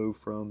that flow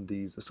from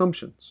these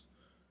assumptions.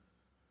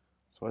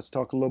 So let's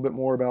talk a little bit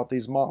more about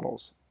these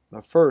models.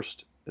 The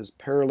first is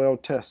parallel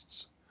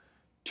tests.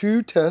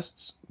 Two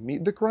tests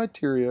meet the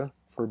criteria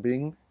for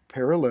being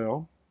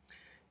parallel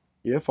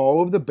if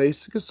all of the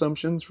basic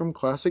assumptions from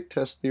classic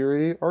test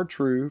theory are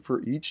true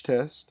for each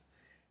test,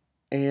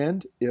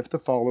 and if the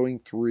following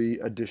three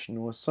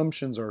additional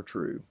assumptions are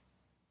true.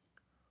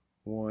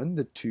 1.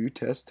 The two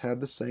tests have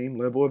the same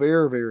level of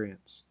error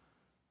variance.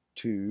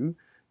 2.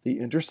 The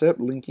intercept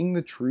linking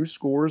the true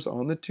scores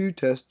on the two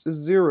tests is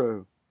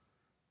 0.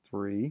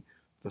 3.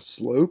 The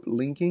slope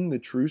linking the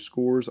true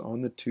scores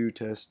on the two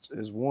tests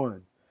is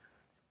 1.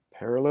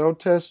 Parallel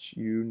tests,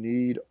 you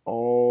need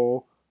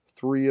all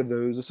three of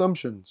those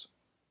assumptions.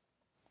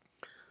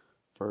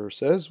 Fer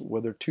says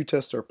whether two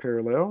tests are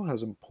parallel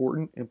has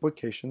important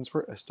implications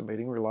for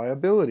estimating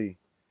reliability.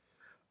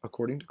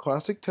 According to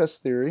classic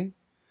test theory,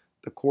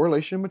 the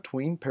correlation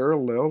between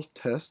parallel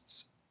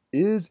tests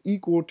is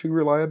equal to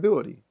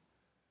reliability.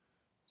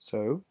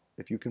 So,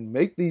 if you can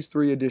make these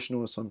three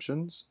additional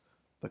assumptions,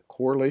 the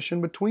correlation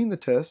between the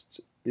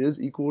tests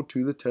is equal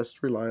to the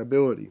test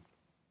reliability.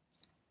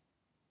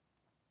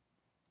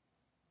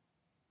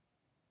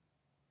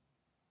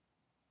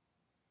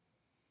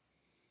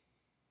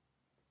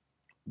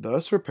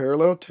 Thus, for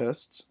parallel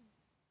tests,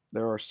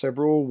 there are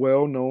several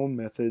well-known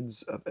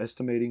methods of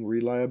estimating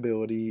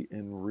reliability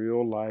in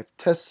real-life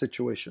test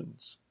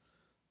situations.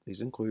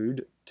 These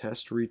include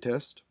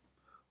test-retest,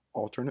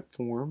 alternate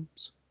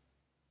forms,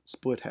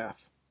 split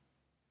half.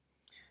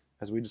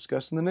 As we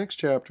discuss in the next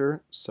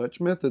chapter, such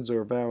methods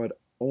are valid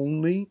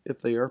only if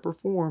they are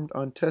performed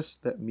on tests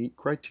that meet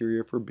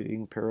criteria for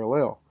being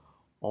parallel,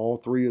 all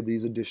three of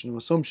these additional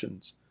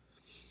assumptions.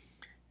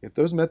 If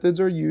those methods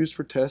are used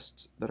for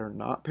tests that are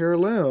not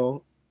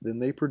parallel, then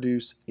they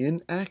produce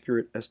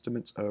inaccurate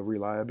estimates of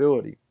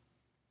reliability.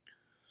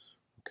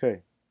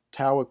 Okay,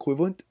 tau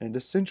equivalent and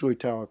essentially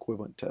tau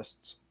equivalent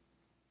tests.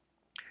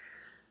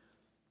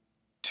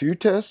 Two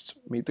tests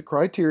meet the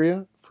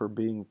criteria for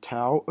being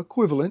tau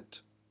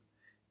equivalent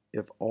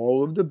if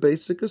all of the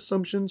basic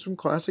assumptions from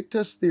classic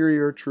test theory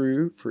are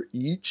true for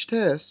each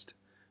test,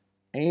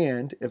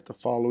 and if the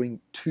following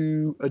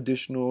two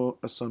additional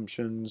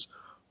assumptions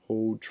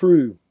hold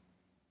true.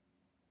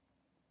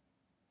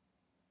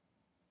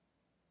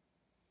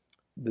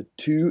 The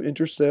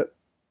intercept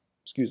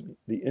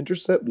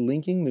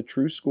linking the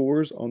true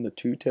scores on the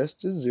two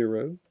tests is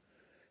 0,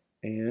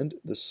 and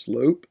the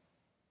slope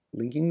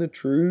linking the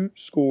true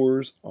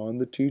scores on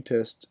the two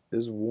tests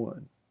is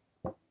 1.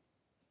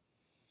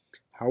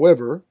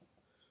 However,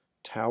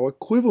 tau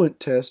equivalent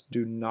tests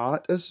do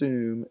not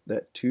assume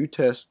that two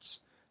tests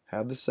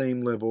have the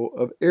same level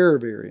of error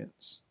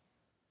variance.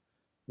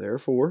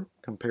 Therefore,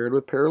 compared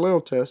with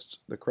parallel tests,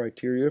 the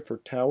criteria for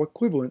tau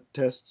equivalent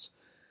tests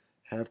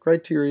have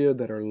criteria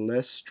that are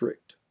less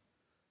strict.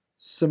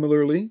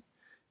 Similarly,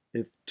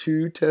 if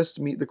two tests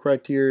meet the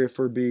criteria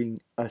for being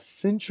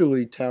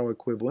essentially tau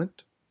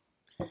equivalent,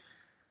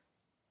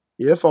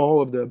 if all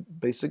of the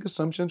basic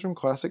assumptions from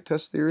classic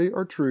test theory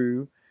are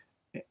true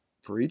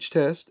for each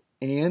test,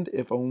 and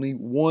if only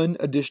one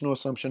additional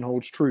assumption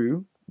holds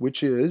true,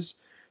 which is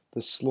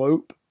the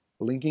slope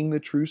linking the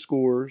true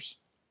scores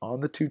on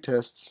the two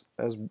tests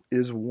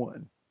is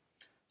 1.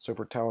 So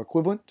for tau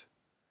equivalent,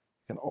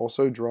 you can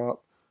also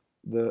drop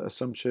the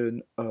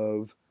assumption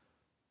of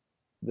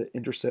the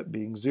intercept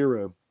being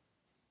 0.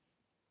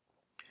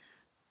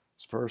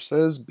 This verse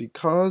says,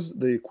 because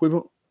the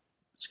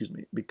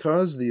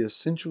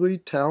essentially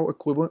tau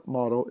equivalent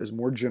model is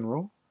more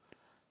general,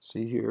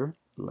 see here,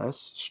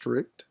 less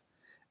strict,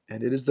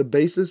 and it is the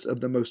basis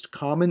of the most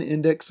common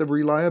index of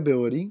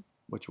reliability,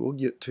 which we'll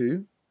get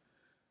to.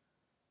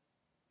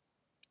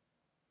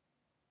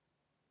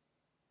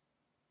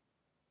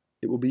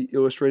 It will be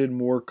illustrated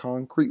more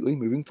concretely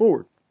moving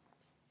forward.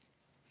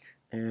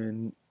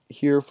 And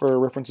here for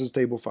references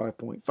table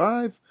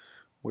 5.5,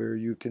 where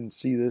you can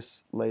see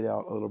this laid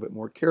out a little bit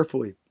more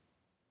carefully.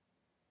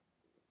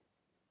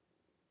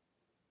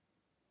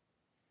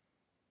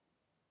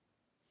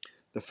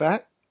 The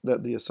fact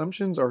that the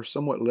assumptions are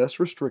somewhat less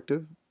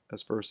restrictive,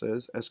 as Furr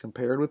says, as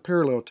compared with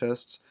parallel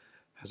tests,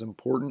 has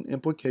important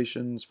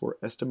implications for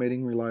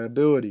estimating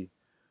reliability.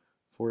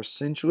 For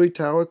essentially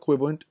tau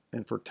equivalent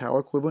and for tau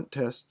equivalent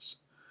tests,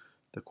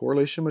 the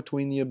correlation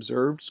between the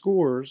observed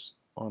scores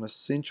on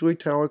essentially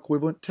tau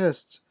equivalent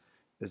tests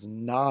is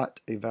not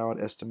a valid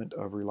estimate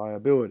of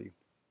reliability.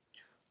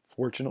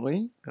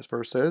 Fortunately, as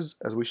Furr says,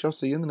 as we shall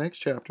see in the next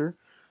chapter,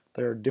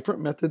 there are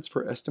different methods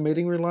for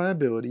estimating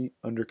reliability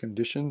under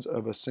conditions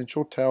of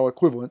essential tau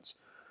equivalence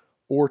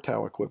or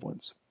tau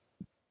equivalence.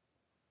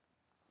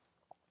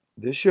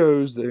 This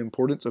shows the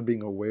importance of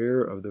being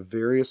aware of the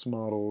various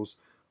models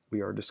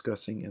we are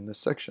discussing in this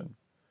section.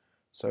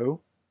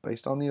 So,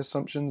 based on the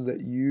assumptions that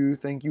you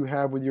think you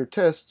have with your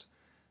tests,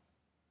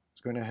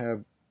 it's going to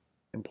have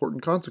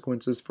important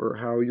consequences for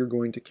how you're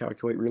going to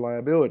calculate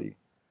reliability.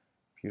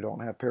 If you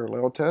don't have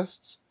parallel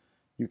tests,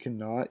 you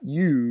cannot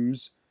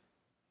use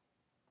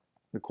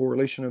the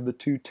correlation of the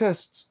two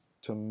tests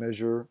to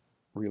measure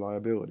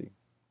reliability.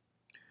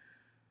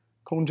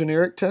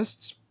 Cone-generic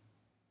tests.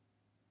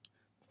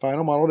 The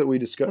final model that we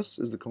discuss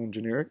is the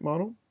cone-generic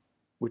model,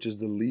 which is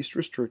the least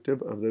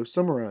restrictive of those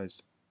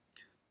summarized.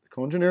 The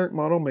cone-generic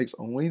model makes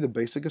only the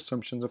basic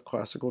assumptions of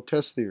classical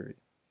test theory.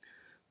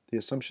 The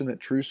assumption that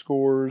true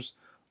scores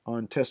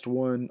on test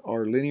 1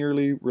 are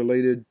linearly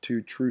related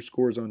to true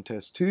scores on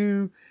test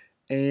 2,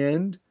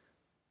 and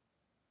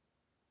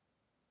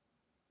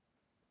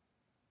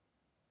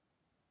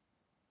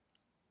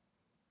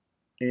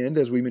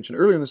as we mentioned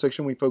earlier in the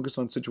section, we focus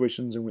on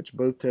situations in which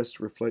both tests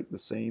reflect the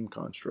same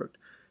construct.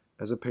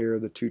 As a pair,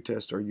 the two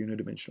tests are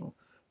unidimensional.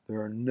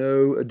 There are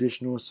no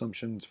additional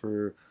assumptions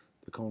for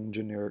the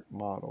cone-generic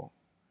model.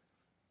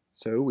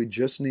 So we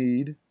just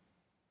need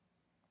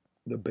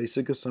the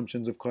basic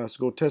assumptions of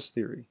classical test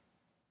theory.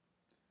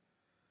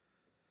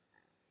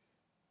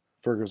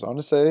 Furr goes on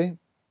to say,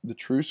 the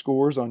true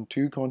scores on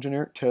two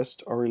cone-generic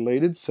tests are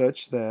related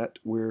such that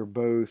where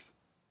both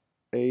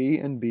A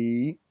and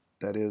B,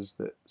 that is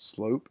the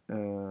slope,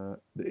 the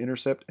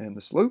intercept and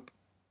the slope,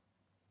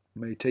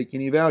 may take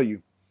any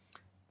value.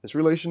 This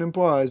relation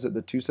implies that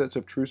the two sets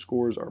of true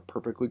scores are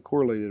perfectly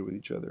correlated with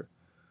each other,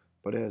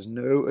 but it has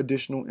no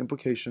additional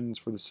implications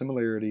for the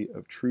similarity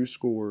of true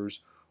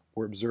scores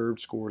or observed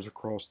scores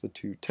across the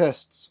two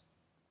tests.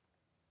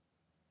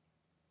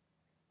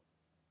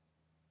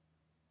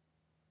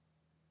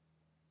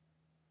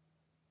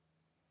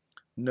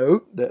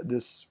 Note that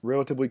this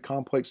relatively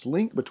complex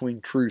link between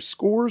true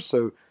scores,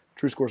 so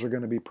true scores are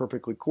going to be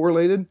perfectly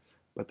correlated,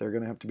 but they're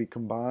going to have to be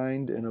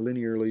combined in a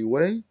linear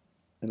way.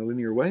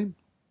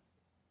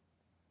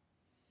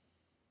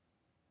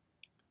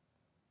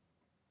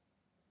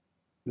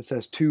 This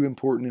has two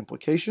important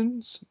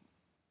implications,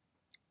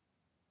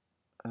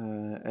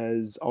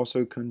 as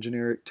also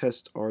cone-generic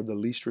tests are the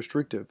least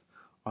restrictive.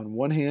 On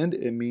one hand,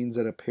 it means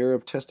that a pair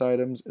of test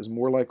items is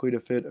more likely to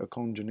fit a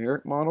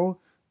cone-generic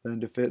model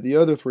than to fit the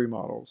other three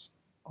models.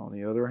 On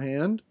the other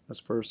hand, as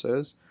Furr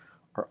says,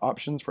 our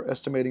options for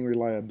estimating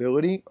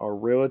reliability are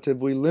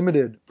relatively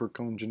limited for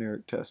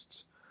cone-generic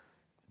tests.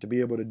 To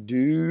be able to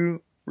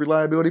do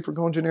reliability for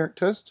cone-generic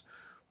tests,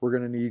 we're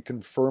going to need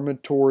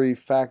confirmatory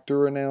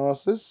factor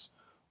analysis,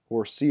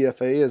 or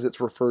CFA as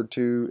it's referred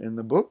to in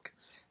the book,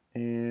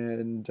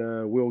 and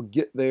we'll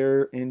get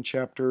there in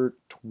chapter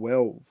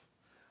 12.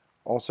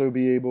 Also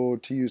be able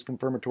to use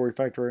confirmatory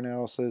factor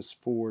analysis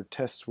for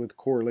tests with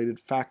correlated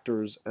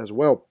factors as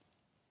well.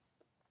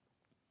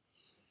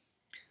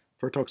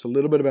 Furr talks a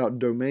little bit about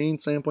domain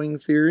sampling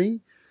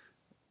theory,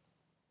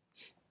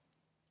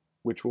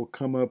 which will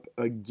come up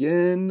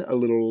again a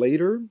little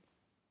later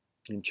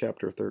in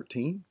chapter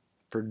 13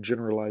 for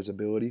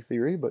generalizability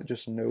theory, but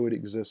just know it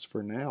exists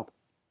for now.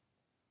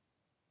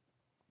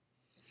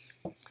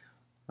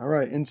 All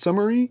right, in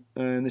summary,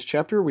 in this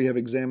chapter we have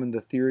examined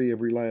the theory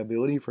of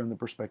reliability from the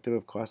perspective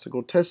of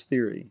classical test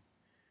theory.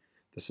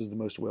 This is the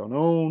most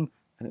well-known,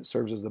 and it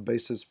serves as the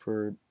basis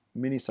for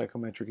many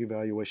psychometric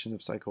evaluations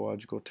of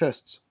psychological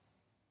tests.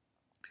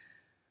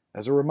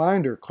 As a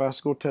reminder,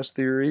 classical test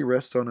theory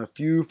rests on a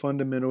few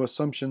fundamental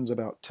assumptions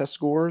about test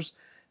scores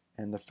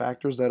and the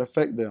factors that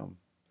affect them.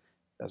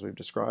 As we've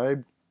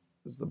described,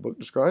 as the book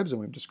describes, and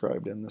we've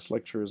described in this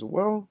lecture as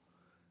well,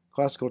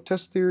 classical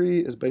test theory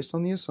is based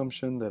on the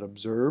assumption that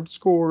observed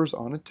scores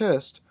on a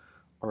test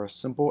are a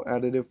simple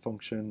additive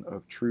function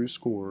of true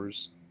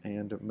scores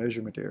and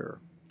measurement error.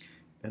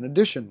 In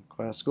addition,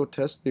 classical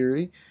test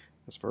theory,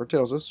 as Furr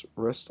tells us,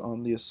 rests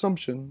on the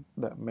assumption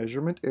that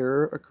measurement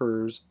error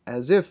occurs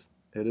as if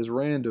it is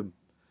random.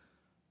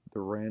 The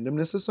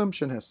randomness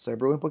assumption has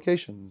several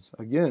implications.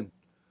 Again,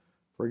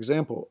 for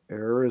example,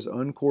 error is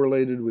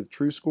uncorrelated with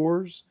true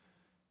scores,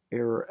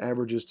 error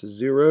averages to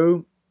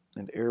 0,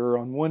 and error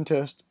on one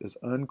test is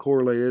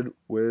uncorrelated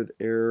with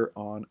error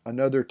on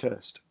another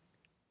test.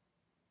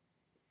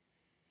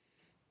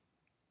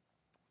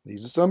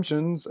 These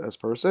assumptions, as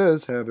Furr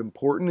says, have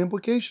important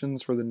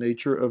implications for the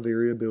nature of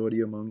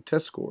variability among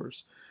test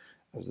scores.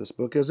 As this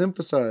book has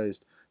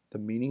emphasized, the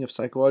meaning of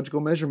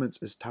psychological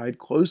measurements is tied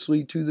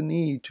closely to the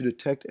need to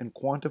detect and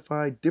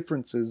quantify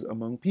differences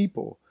among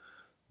people.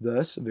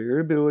 Thus,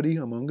 variability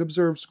among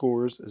observed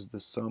scores is the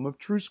sum of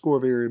true score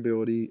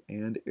variability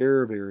and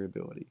error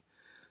variability.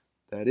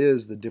 That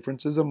is, the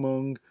differences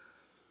among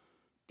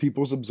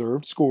people's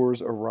observed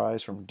scores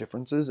arise from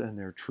differences in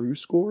their true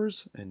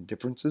scores and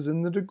differences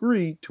in the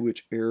degree to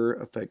which error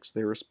affects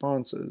their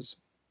responses.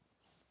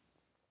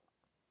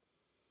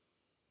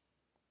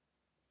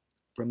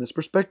 From this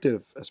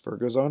perspective, as Furr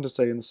goes on to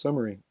say in the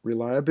summary,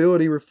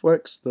 reliability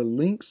reflects the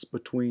links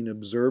between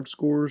observed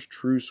scores,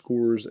 true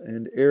scores,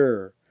 and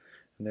error.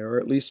 And there are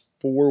at least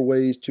 4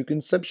 ways to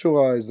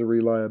conceptualize the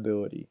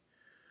reliability.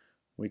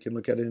 We can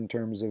look at it in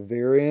terms of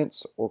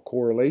variance or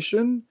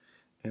correlation,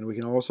 and we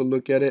can also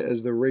look at it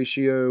as the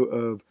ratio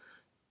of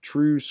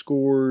true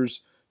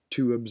scores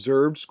to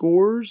observed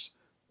scores,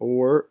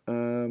 or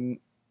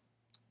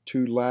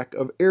to lack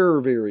of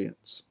error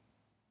variance.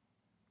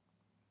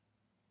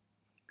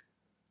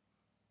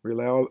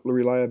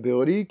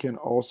 Reliability can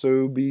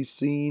also be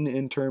seen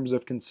in terms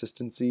of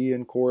consistency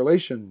and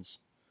correlations.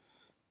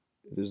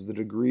 It is the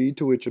degree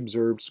to which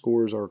observed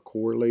scores are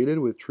correlated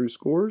with true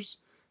scores,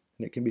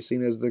 and it can be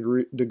seen as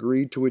the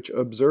degree to which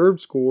observed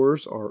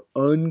scores are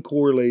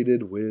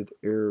uncorrelated with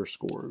error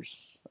scores.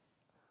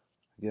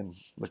 Again,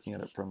 looking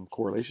at it from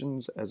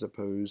correlations as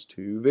opposed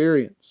to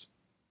variance.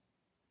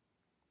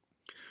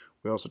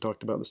 We also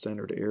talked about the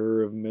standard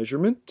error of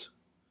measurement.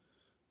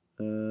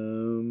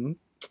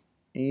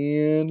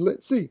 And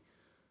let's see.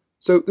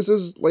 So this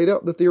has laid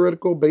out the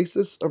theoretical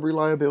basis of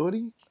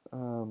reliability.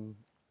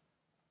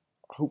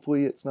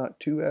 Hopefully it's not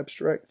too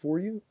abstract for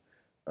you.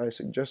 I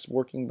suggest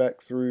working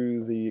back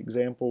through the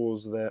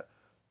examples that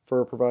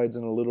Furr provides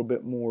in a little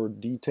bit more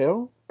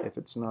detail if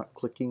it's not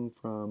clicking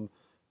from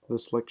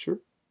this lecture.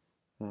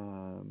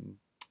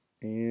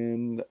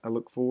 And I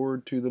look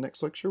forward to the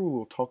next lecture. We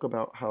will talk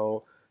about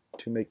how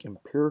to make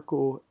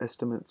empirical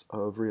estimates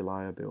of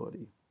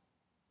reliability.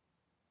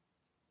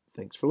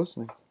 Thanks for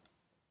listening.